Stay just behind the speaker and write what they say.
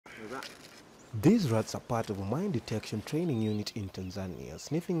These rats are part of a mine detection training unit in Tanzania,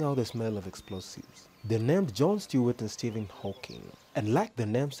 sniffing out the smell of explosives. They're named John Stewart and Stephen Hawking, and like their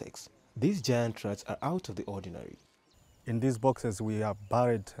namesakes, these giant rats are out of the ordinary. In these boxes we have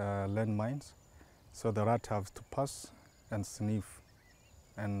buried landmines, so the rat has to pass and sniff,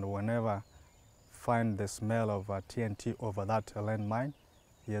 and whenever find the smell of TNT over that landmine,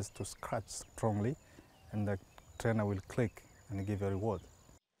 he has to scratch strongly, and the trainer will click and give a reward.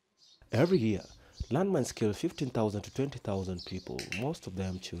 Every year, landmines kill 15,000 to 20,000 people, most of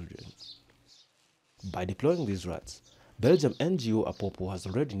them children. By deploying these rats, Belgian NGO Apopo has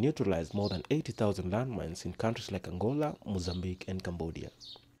already neutralized more than 80,000 landmines in countries like Angola, Mozambique and Cambodia.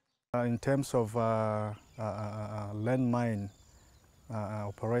 In terms of landmine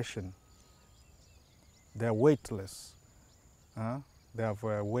operation, they are weightless. They have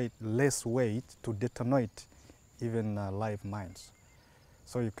less weight to detonate even live mines.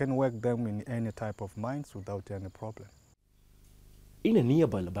 So you can work them in any type of mines without any problem. In a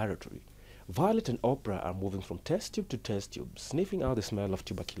nearby laboratory, Violet and Oprah are moving from test tube to test tube, sniffing out the smell of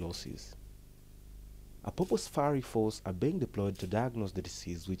tuberculosis. Apopo's fiery foes are being deployed to diagnose the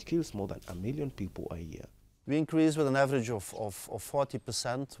disease, which kills more than 1 million people a year. We increase with an average of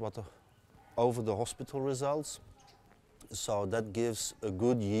 40% over the hospital results. So that gives a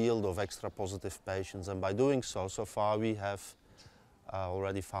good yield of extra positive patients, and by doing so, so far we have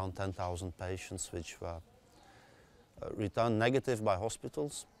already found 10,000 patients which were returned negative by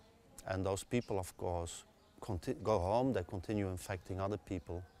hospitals, and those people of course go home, they continue infecting other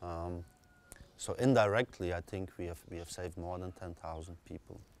people. So indirectly I think we have saved more than 10,000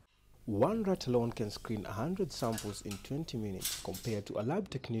 people. One rat alone can screen 100 samples in 20 minutes compared to a lab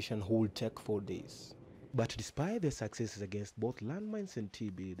technician who will take 4 days. But despite their successes against both landmines and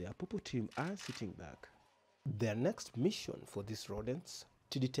TB, the Apopo team are sitting back. Their next mission for these rodents: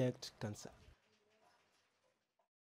 to detect cancer.